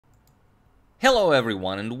Hello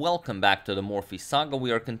everyone and welcome back to the Morphy saga.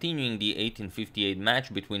 We are continuing the 1858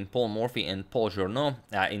 match between Paul Morphy and Paul Journoy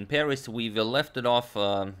in Paris. We've left it off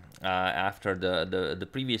after the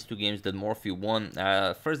previous two games that Morphy won.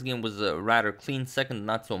 First game was rather clean, second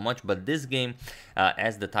not so much, but this game,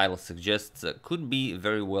 as the title suggests, could be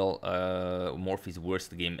very well Morphy's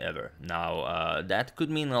worst game ever. Now that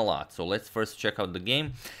could mean a lot, so let's first check out the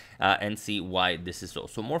game and see why this is so.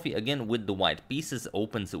 So Morphy, again with the white pieces,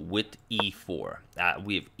 opens with e4.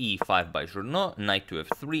 We have e5 by Journoy, knight to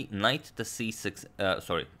f3, knight to c6,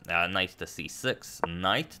 knight to c6,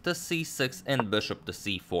 knight to c6, and bishop to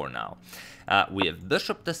c4 now. We have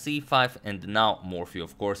bishop to c5, and now Morphy,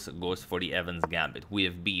 of course, goes for the Evans Gambit. We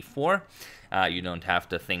have b4. You don't have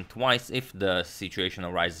to think twice. If the situation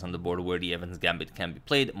arises on the board where the Evans Gambit can be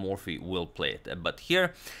played, Morphy will play it. But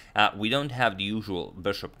here, we don't have the usual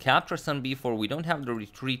bishop captures on b4. We don't have the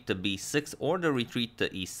retreat to b6 or the retreat to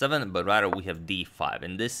e7, but rather we have d5.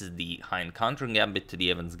 And this is the hind counter gambit to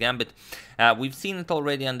the Evans Gambit. We've seen it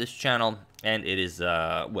already on this channel. And it is,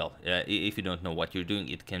 if you don't know what you're doing,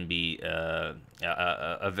 it can be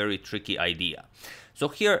a very tricky idea. So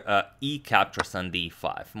here, e captures on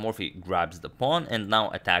d5. Morphy grabs the pawn and now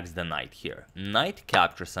attacks the knight here. Knight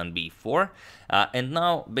captures on b4. And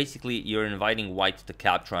now, basically, you're inviting white to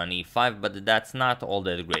capture on e5, but that's not all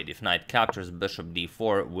that great. If knight captures, bishop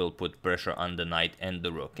d4 will put pressure on the knight and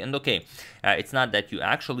the rook. And okay, it's not that you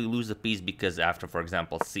actually lose a piece, because after, for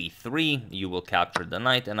example, c3, you will capture the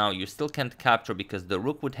knight, and now you still can't capture because the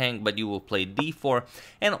rook would hang, but you will play d4,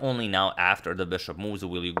 and only now after the bishop moves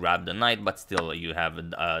will you grab the knight, but still you have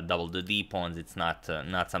double the d pawns. It's not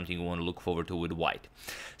something you want to look forward to with white.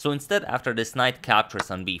 So instead, after this knight captures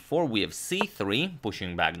on b4, we have c3,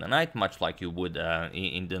 pushing back the knight, much like you would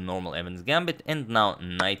in the normal Evans Gambit, and now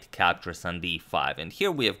knight captures on d5. And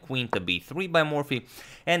here we have queen to b3 by Morphy,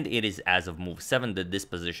 and it is as of move 7 that this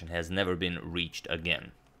position has never been reached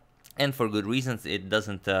again. And for good reasons. It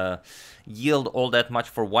doesn't yield all that much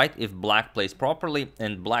for white if black plays properly,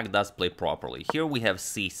 and black does play properly. Here we have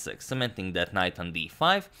c6, cementing that knight on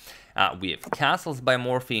d5. We have castles by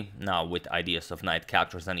Morphy, now with ideas of knight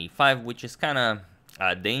captures on e5, which is kind of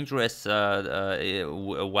dangerous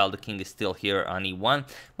while the king is still here on e1,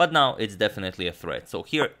 but now it's definitely a threat. So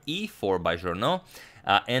here e4 by Journoy,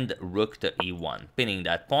 and rook to e1, pinning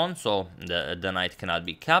that pawn, so the knight cannot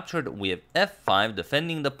be captured. We have f5,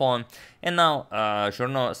 defending the pawn, and now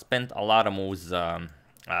Journoy spent a lot of moves to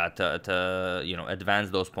advance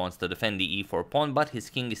those pawns to defend the e4 pawn, but his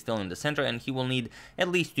king is still in the center, and he will need at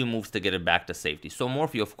least 2 moves to get it back to safety. So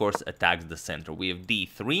Morphy, of course, attacks the center. We have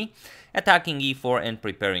d3, attacking e4 and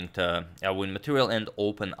preparing to win material and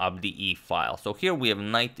open up the e file. So here we have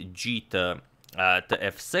knight g to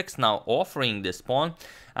f6, now offering this pawn,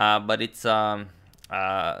 but it's not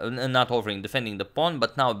offering, defending the pawn,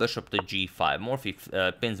 but now bishop to g5. Morphy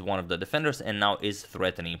pins one of the defenders and now is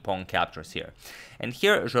threatening pawn captures here. And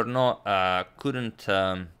here Journoy couldn't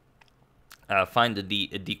find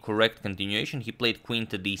the correct continuation. He played queen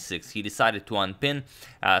to d6. He decided to unpin,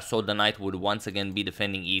 so the knight would once again be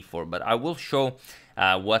defending e4. But I will show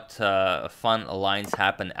what fun lines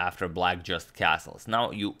happen after black just castles.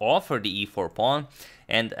 Now you offer the e4 pawn,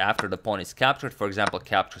 and after the pawn is captured, for example,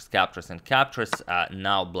 captures, and captures,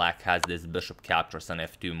 now black has this bishop captures on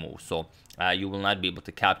f2 move. So you will not be able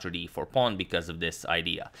to capture the e4 pawn because of this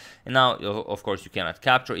idea. And now, of course, you cannot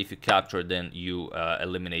capture. If you capture, then you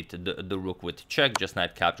eliminate the rook with check. Just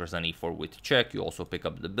knight captures on e4 with check. You also pick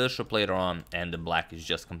up the bishop later on, and the black is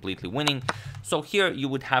just completely winning. So here you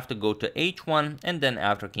would have to go to h1, and then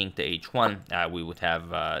after king to h1, we would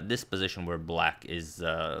have this position where black is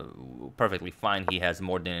perfectly fine. He has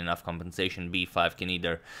more than enough compensation. b5 can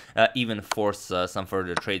either even force some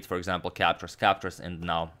further trades, for example, captures, and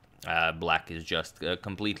now black is just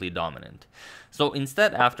completely dominant. So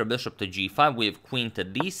instead, after bishop to g5, we have queen to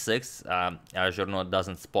d6. Journoy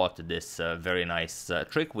doesn't spot this very nice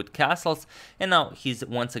trick with castles, and now he's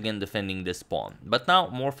once again defending this pawn. But now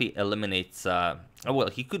Morphy eliminates, well,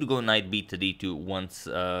 he could go knight b to d2 once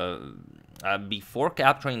before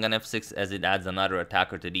capturing on f6, as it adds another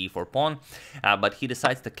attacker to the e4 pawn, but he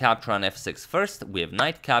decides to capture on f6 first. We have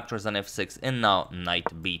knight captures on f6, and now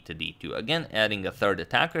knight b to d2, again adding a third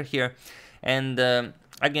attacker here. And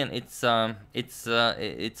again, it's a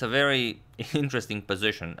very interesting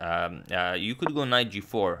position. You could go knight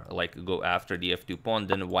g4, like go after the f2 pawn,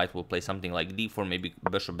 then white will play something like d4, maybe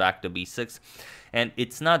bishop back to b6, and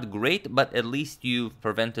it's not great, but at least you've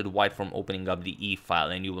prevented white from opening up the e file,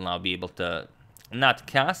 and you will now be able to not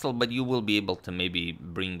castle, but you will be able to maybe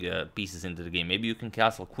bring pieces into the game. Maybe you can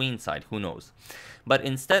castle queenside, who knows. But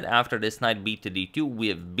instead, after this knight b to d2, we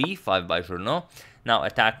have b5 by Journoud, now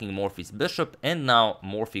attacking Morphy's bishop, and now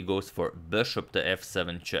Morphy goes for bishop to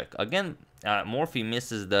f7 check. Again, Morphy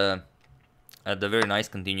misses the very nice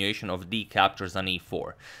continuation of d captures on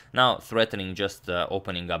e4. Now threatening just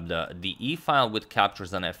opening up the e file with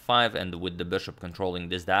captures on f5, and with the bishop controlling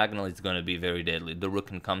this diagonal, it's going to be very deadly. The rook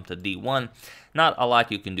can come to d1. Not a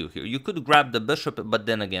lot you can do here. You could grab the bishop, but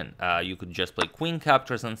then again, you could just play queen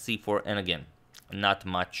captures on c4, and again, not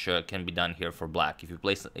much can be done here for black. If you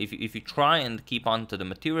place, if you try and keep on to the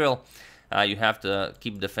material, you have to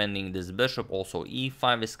keep defending this bishop. Also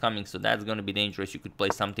e5 is coming, so that's going to be dangerous. You could play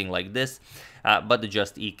something like this, but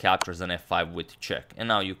just e captures on f5 with check. And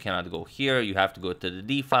now you cannot go here, you have to go to the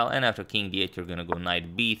d file, and after king d8 you're going to go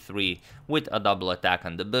knight b3 with a double attack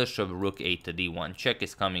on the bishop. Rook 8 to d1 check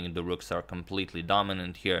is coming. The rooks are completely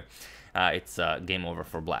dominant here. It's game over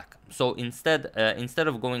for black. So instead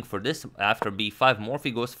of going for this, after b5, Morphy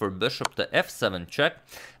goes for bishop to f7 check,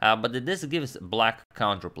 but this gives black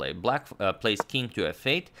counterplay. Black plays king to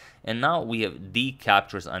f8, and now we have d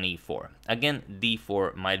captures on e4. Again,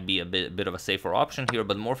 d4 might be a bit of a safer option here,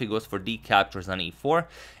 but Morphy goes for d captures on e4,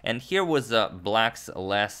 and here was black's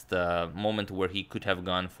last moment where he could have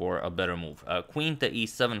gone for a better move. Queen to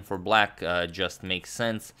e7 for black just makes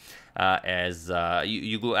sense, as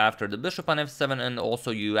you go after the bishop on f7, and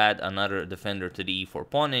also you add another defender to the e4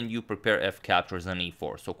 pawn, and you prepare f captures on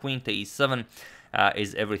e4. So queen to e7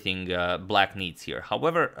 is everything black needs here.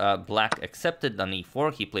 However, black accepted on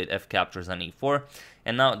e4, he played f captures on e4,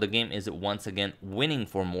 and now the game is once again winning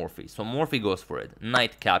for Morphy. So Morphy goes for it.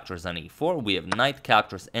 Knight captures on e4, we have knight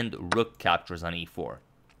captures and rook captures on e4.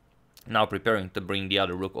 Now preparing to bring the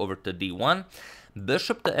other rook over to d1.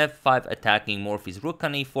 Bishop to f5 attacking Morphy's rook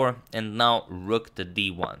on e4, and now rook to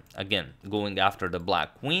d1. Again, going after the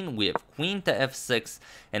black queen, we have queen to f6,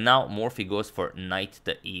 and now Morphy goes for knight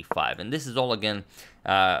to e5. And this is all again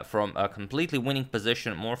from a completely winning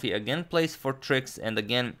position. Morphy again plays for tricks, and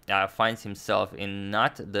again finds himself in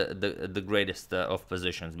not the greatest of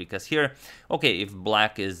positions, because here, okay, if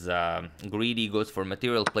black is greedy, goes for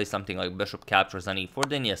material, plays something like bishop captures on e4,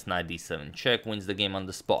 then yes, knight d7 check, wins the game on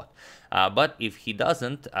the spot. But if he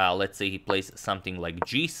doesn't, let's say he plays something like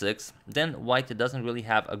g6, then white doesn't really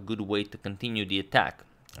have a good way to continue the attack.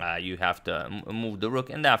 You have to move the rook,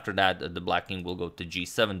 and after that the black king will go to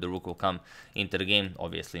g7, the rook will come into the game,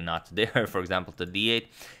 obviously not there, for example to d8,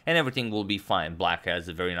 and everything will be fine. Black has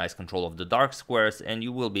a very nice control of the dark squares, and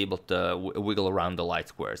you will be able to wiggle around the light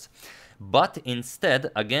squares. But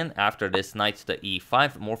instead, again, after this knight to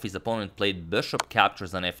e5, Morphy's opponent played bishop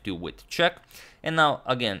captures on f2 with check. And now,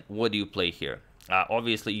 again, what do you play here?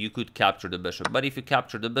 Obviously, you could capture the bishop, but if you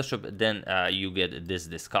capture the bishop, then you get this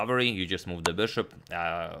discovery. You just move the bishop,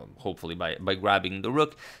 hopefully by grabbing the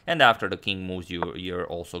rook, and after the king moves, you're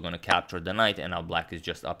also going to capture the knight, and now black is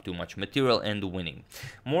just up too much material and winning.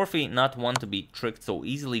 Morphy, not one to be tricked so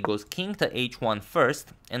easily, goes king to h1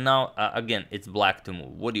 first, and now, again, it's black to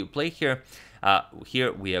move. What do you play here?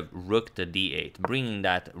 Here we have rook to d8, bringing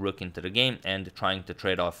that rook into the game and trying to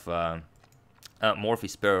trade off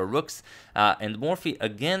Morphy's pair of rooks, and Morphy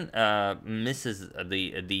again misses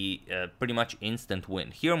the pretty much instant win.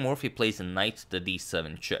 Here Morphy plays a knight to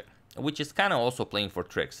d7 check, which is kind of also playing for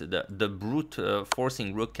tricks. The brute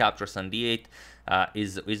forcing rook captures on d8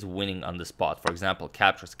 is winning on the spot. For example,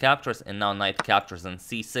 captures, and now knight captures on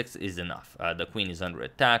c6 is enough. The queen is under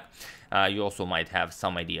attack. You also might have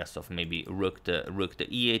some ideas of maybe rook to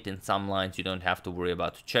e8 in some lines. You don't have to worry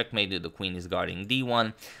about checkmate. The queen is guarding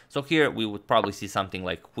d1. So here we would probably see something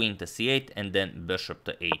like queen to c8 and then bishop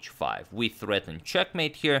to h5. We threaten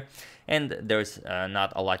checkmate here, and there's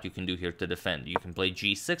not a lot you can do here to defend. You can play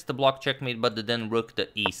g6 to block checkmate, but then rook to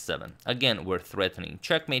e7. Again, we're threatening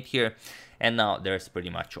checkmate here. And now there's pretty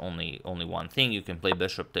much only one thing. You can play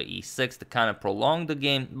bishop to e6 to kind of prolong the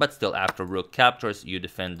game, but still after rook captures, you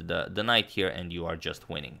defend the knight here and you are just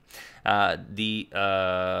winning. Well,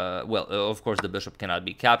 of course the bishop cannot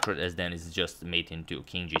be captured, as then it's just mate into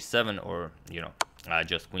king g7, or, you know,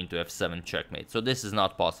 just queen to f7 checkmate. So this is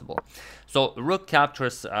not possible. So rook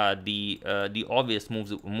captures, the obvious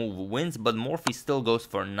move wins, but Morphy still goes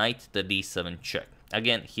for knight to d7 check.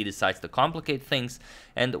 Again, he decides to complicate things,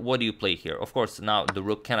 and what do you play here? Of course, now the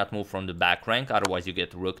rook cannot move from the back rank, otherwise you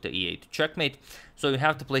get rook to e8 checkmate, so you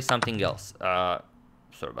have to play something else. Sorry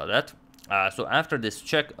about that. So after this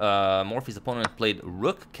check, Morphy's opponent played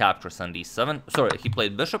rook captures on d7. Sorry, he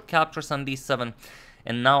played bishop captures on d7,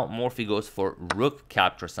 and now Morphy goes for rook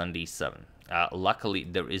captures on d7. Luckily,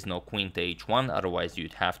 there is no queen to h1, otherwise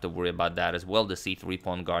you'd have to worry about that as well. The c3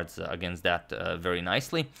 pawn guards against that very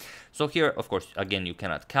nicely. So here, of course, again, you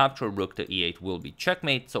cannot capture. Rook to e8 will be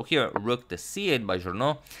checkmate. So here, rook to c8 by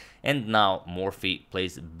Journoy. And now Morphy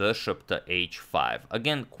plays bishop to h5.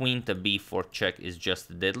 Again, queen to b4 check is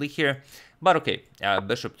just deadly here. But okay,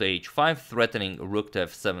 bishop to h5, threatening rook to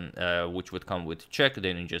f7, which would come with check.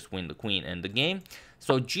 Then you just win the queen and the game.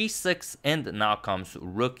 So g6, and now comes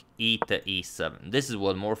rook e to e7. This is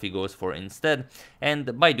what Morphy goes for instead.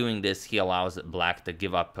 And by doing this, he allows black to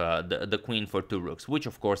give up the queen for 2 rooks, which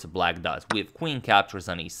of course black does. We have queen captures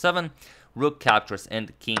on e7, rook captures,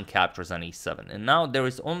 and king captures on e7. And now there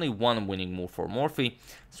is only one winning move for Morphy.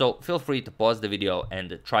 So feel free to pause the video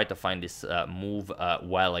and try to find this move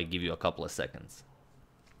while I give you a couple of seconds.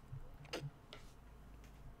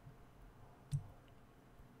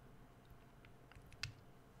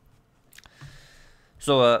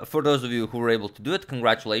 So for those of you who were able to do it,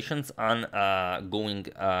 congratulations on going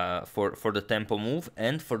for the tempo move.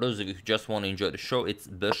 And for those of you who just want to enjoy the show, it's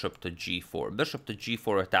bishop to g4. Bishop to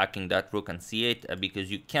g4 attacking that rook on c8 because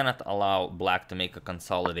you cannot allow black to make a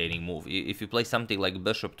consolidating move. If you play something like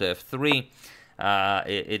bishop to f3,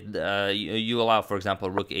 you allow, for example,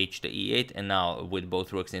 rook h to e8, and now with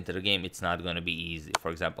both rooks into the game, it's not going to be easy. For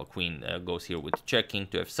example, queen goes here with check, king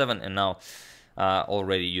to f7, and now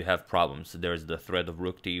already you have problems. There's the threat of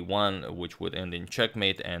rook to e1, which would end in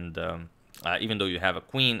checkmate, and even though you have a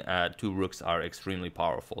queen, 2 rooks are extremely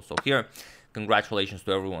powerful. So here, congratulations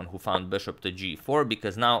to everyone who found bishop to g4,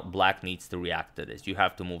 because now black needs to react to this. You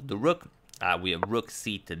have to move the rook. We have rook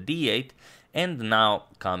c to d8, and now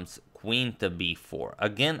comes queen to b4.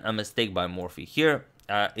 Again, a mistake by Morphy here.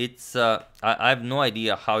 I have no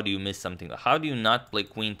idea how do you miss something. How do you not play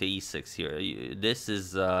queen to e6 here? This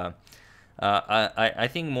is... I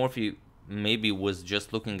think Morphy maybe was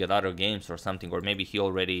just looking at other games or something, or maybe he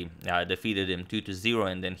already defeated him 2-0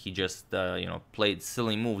 and then he just played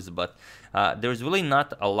silly moves. But there's really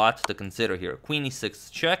not a lot to consider here. Queen e6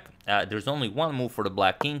 check. There's only one move for the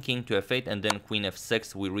black king, king to f8, and then queen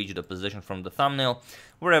f6. We reach the position from the thumbnail.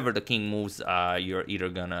 Wherever the king moves, you're either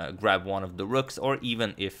gonna grab one of the rooks, or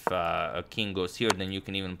even if a king goes here, then you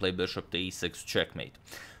can even play bishop to e6 checkmate.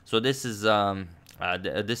 So this is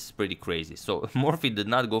this is pretty crazy. So Morphy did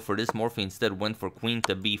not go for this. Morphy instead went for queen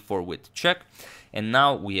to b4 with check. And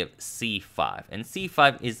now we have c5. And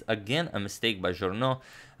c5 is again a mistake by Journoy.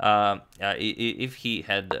 If he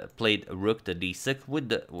had played rook to d6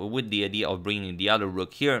 with the idea of bringing the other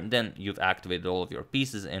rook here, then you've activated all of your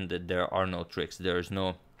pieces and there are no tricks. There's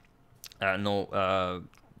no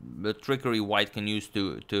trickery white can use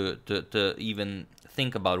to even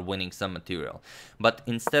think about winning some material. But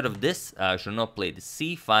instead of this, Journoy played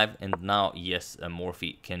c5, and now, yes,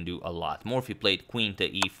 Morphy can do a lot. Morphy played queen to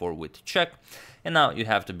e4 with check, and now you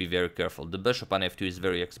have to be very careful. The bishop on f2 is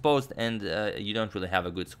very exposed, and you don't really have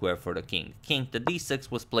a good square for the king. King to d6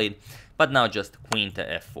 was played, but now just queen to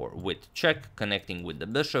f4 with check, connecting with the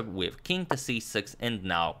bishop. We have king to c6, and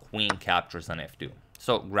now queen captures on f2.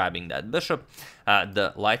 So grabbing that bishop,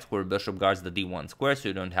 the light square bishop guards the d1 square, so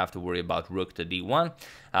you don't have to worry about rook to d1.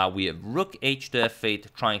 We have rook h to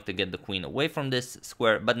f8, trying to get the queen away from this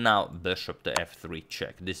square, but now bishop to f3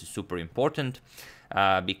 check. This is super important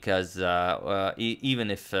because even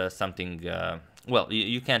if something... well,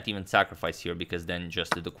 you can't even sacrifice here, because then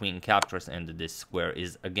just the queen captures and this square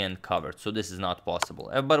is again covered. So this is not possible.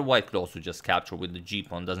 But white could also just capture with the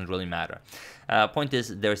g-pawn, doesn't really matter. Point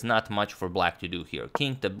is, there's not much for black to do here.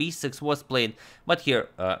 King to b6 was played, but here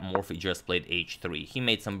Morphy just played h3. He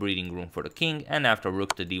made some breathing room for the king, and after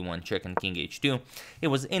rook to d1 check and king h2, it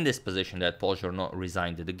was in this position that Paul Journoy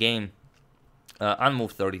resigned the game on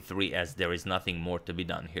move 33, as there is nothing more to be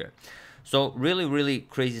done here. So really, really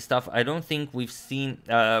crazy stuff. I don't think we've seen,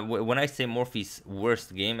 when I say Morphy's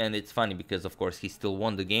worst game, and it's funny because of course he still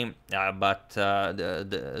won the game, but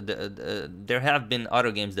there have been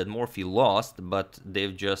other games that Morphy lost, but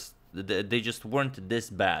they just weren't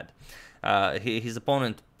this bad. His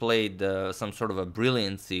opponent played some sort of a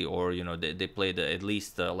brilliancy, or they played at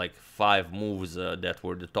least like 5 moves that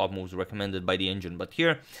were the top moves recommended by the engine. But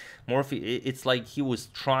here Morphy, it's like he was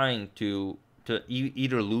trying to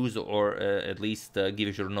either lose or at least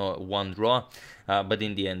give Journoy one draw, but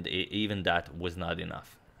in the end even that was not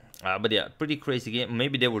enough. But yeah, pretty crazy game.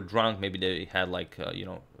 Maybe they were drunk, maybe they had like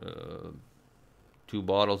 2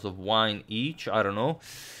 bottles of wine each, I don't know,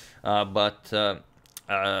 but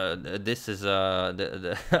this is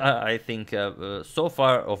I think so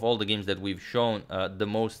far of all the games that we've shown, the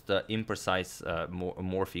most imprecise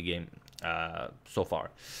Morphy game so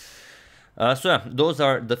far. So yeah, those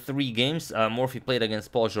are the 3 games. Morphy played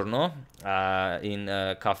against Paul Journeau in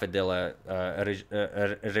Café de la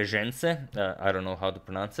Regence. I don't know how to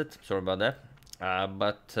pronounce it. Sorry about that.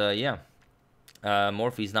 But yeah.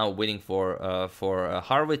 Morphy is now waiting for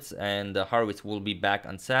Harwitz, and Harwitz will be back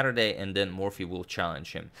on Saturday, and then Morphy will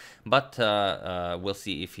challenge him. But we'll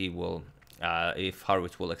see if he will, if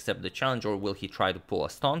Harwitz will accept the challenge, or will he try to pull a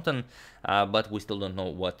Staunton. But we still don't know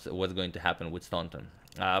what's going to happen with Staunton.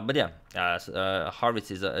 But yeah, Harwitz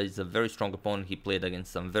is a very strong opponent. He played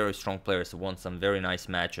against some very strong players, won some very nice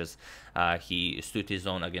matches. He stood his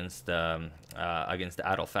own against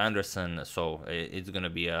Adolf Anderson, so it's gonna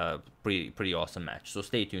be a pretty awesome match. So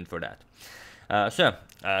stay tuned for that. So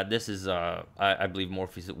this is I believe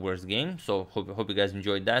Morphy's worst game. So hope you guys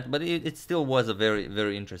enjoyed that. But it still was a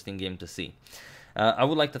very interesting game to see. I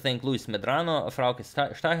would like to thank Luis Medrano, Frauke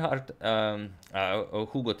Steichart,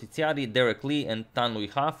 Hugo Tiziari, Derek Lee, and Tan Lui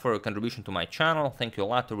Ha for a contribution to my channel. Thank you a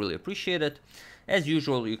lot, I really appreciate it. As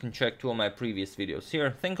usual, you can check 2 of my previous videos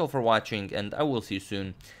here. Thank you all for watching, and I will see you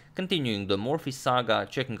soon, continuing the Morphy saga,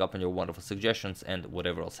 checking up on your wonderful suggestions, and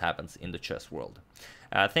whatever else happens in the chess world.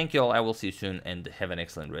 Thank you all, I will see you soon, and have an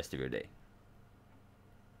excellent rest of your day.